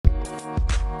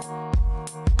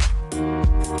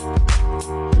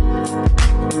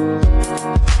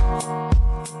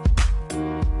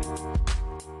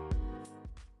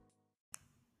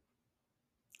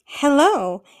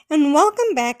And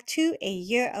welcome back to A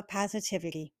Year of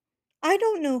Positivity. I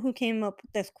don't know who came up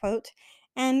with this quote,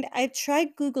 and I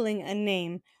tried Googling a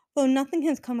name, though nothing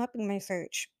has come up in my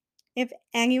search. If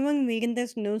anyone reading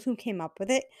this knows who came up with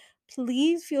it,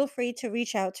 please feel free to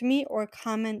reach out to me or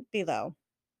comment below.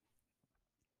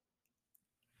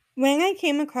 When I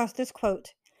came across this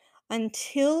quote,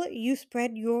 until you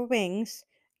spread your wings,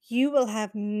 you will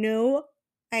have no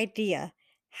idea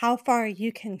how far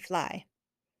you can fly.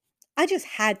 I just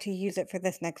had to use it for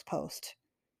this next post.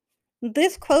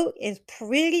 This quote is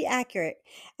pretty accurate,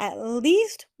 at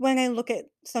least when I look at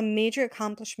some major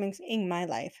accomplishments in my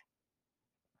life.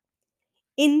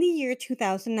 In the year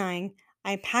 2009,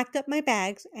 I packed up my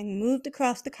bags and moved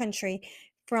across the country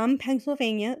from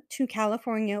Pennsylvania to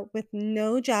California with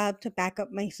no job to back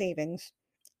up my savings.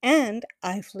 And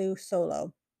I flew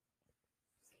solo.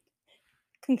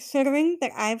 Considering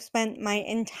that I've spent my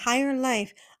entire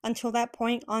life until that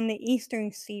point on the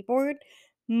eastern seaboard,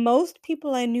 most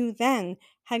people I knew then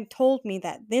had told me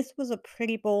that this was a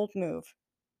pretty bold move.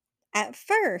 At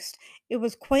first, it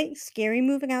was quite scary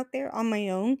moving out there on my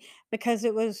own because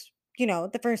it was,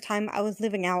 the first time I was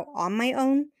living out on my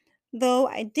own. Though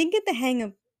I did get the hang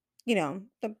of,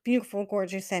 the beautiful,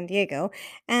 gorgeous San Diego,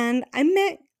 and I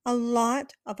met a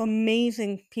lot of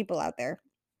amazing people out there.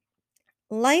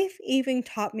 Life even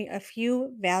taught me a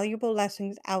few valuable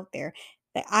lessons out there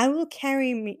that I will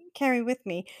carry with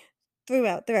me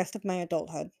throughout the rest of my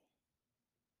adulthood.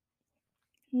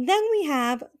 Then we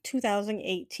have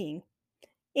 2018.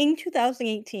 In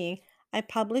 2018, I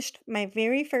published my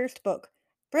very first book,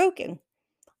 Broken.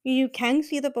 You can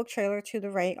see the book trailer to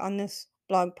the right on this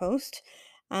blog post.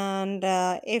 And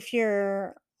if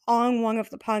you're on one of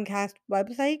the podcast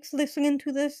websites listening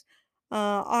to this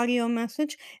audio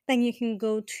message, then you can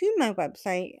go to my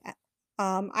website,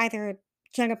 either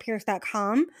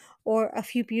jennapierce.com or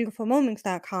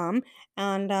afewbeautifulmoments.com.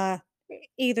 And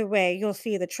either way, you'll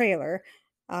see the trailer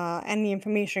and the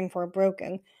information for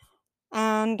Broken.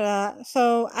 And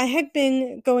so I had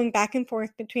been going back and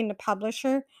forth between the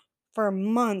publisher for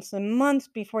months and months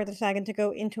before deciding to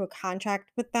go into a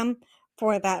contract with them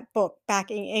for that book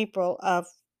back in April of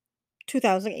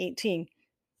 2018.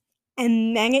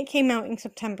 And then it came out in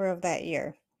September of that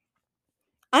year.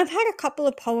 I've had a couple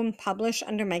of poems published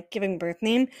under my giving birth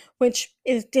name, which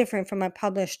is different from my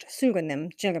published pseudonym,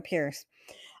 Jenna Pierce,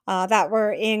 that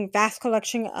were in vast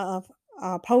collection of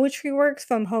poetry works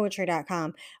from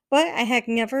poetry.com. But I had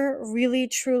never really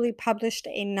truly published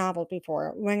a novel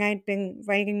before when I'd been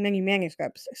writing many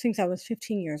manuscripts since I was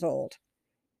 15 years old.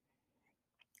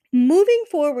 Moving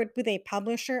forward with a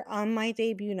publisher on my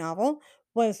debut novel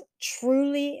was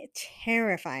truly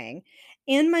terrifying,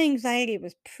 and my anxiety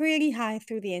was pretty high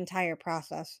through the entire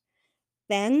process.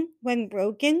 Then, when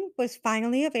Broken was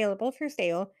finally available for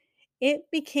sale, it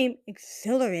became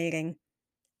exhilarating.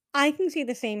 I can see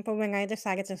the same for when I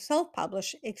decided to self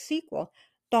publish its sequel,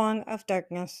 Dawn of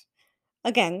Darkness.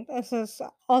 Again,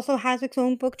 also has its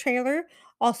own book trailer,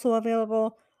 also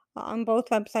available on both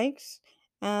websites.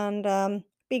 And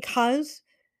because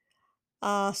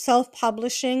self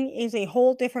publishing is a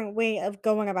whole different way of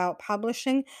going about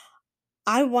publishing,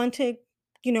 I wanted,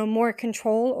 more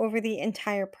control over the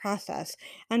entire process.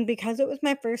 And because it was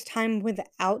my first time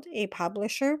without a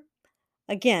publisher,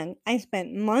 again, I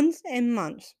spent months and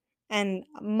months and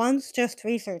months just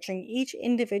researching each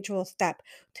individual step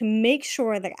to make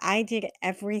sure that I did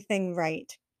everything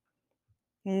right.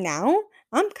 Now,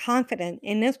 I'm confident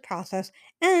in this process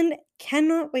and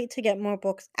cannot wait to get more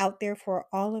books out there for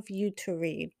all of you to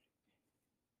read.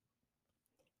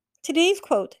 Today's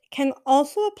quote can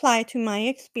also apply to my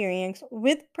experience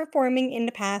with performing in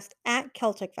the past at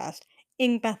Celtic Fest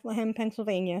in Bethlehem,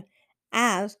 Pennsylvania,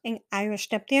 as an Irish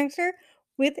step dancer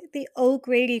with the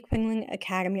O'Grady Quinlan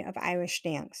Academy of Irish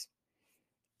Dance.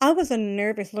 I was a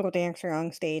nervous little dancer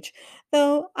on stage,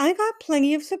 though I got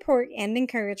plenty of support and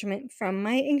encouragement from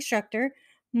my instructor,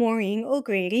 Maureen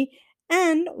O'Grady,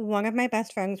 and one of my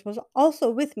best friends was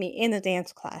also with me in the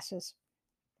dance classes.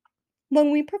 When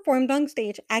we performed on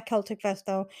stage at Celtic Fest,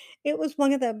 though, it was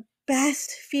one of the best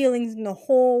feelings in the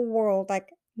whole world. Like,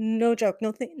 no joke,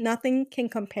 nothing can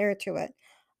compare to it.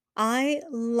 I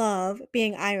love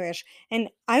being Irish, and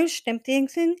Irish step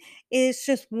dancing is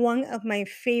just one of my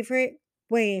favorite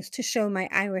ways to show my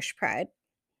Irish pride.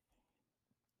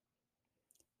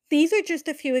 These are just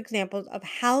a few examples of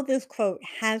how this quote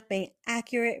has been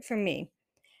accurate for me.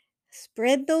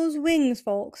 Spread those wings,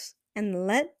 folks, and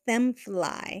let them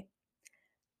fly.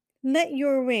 Let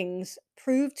your wings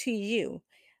prove to you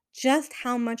just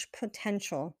how much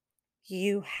potential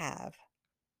you have.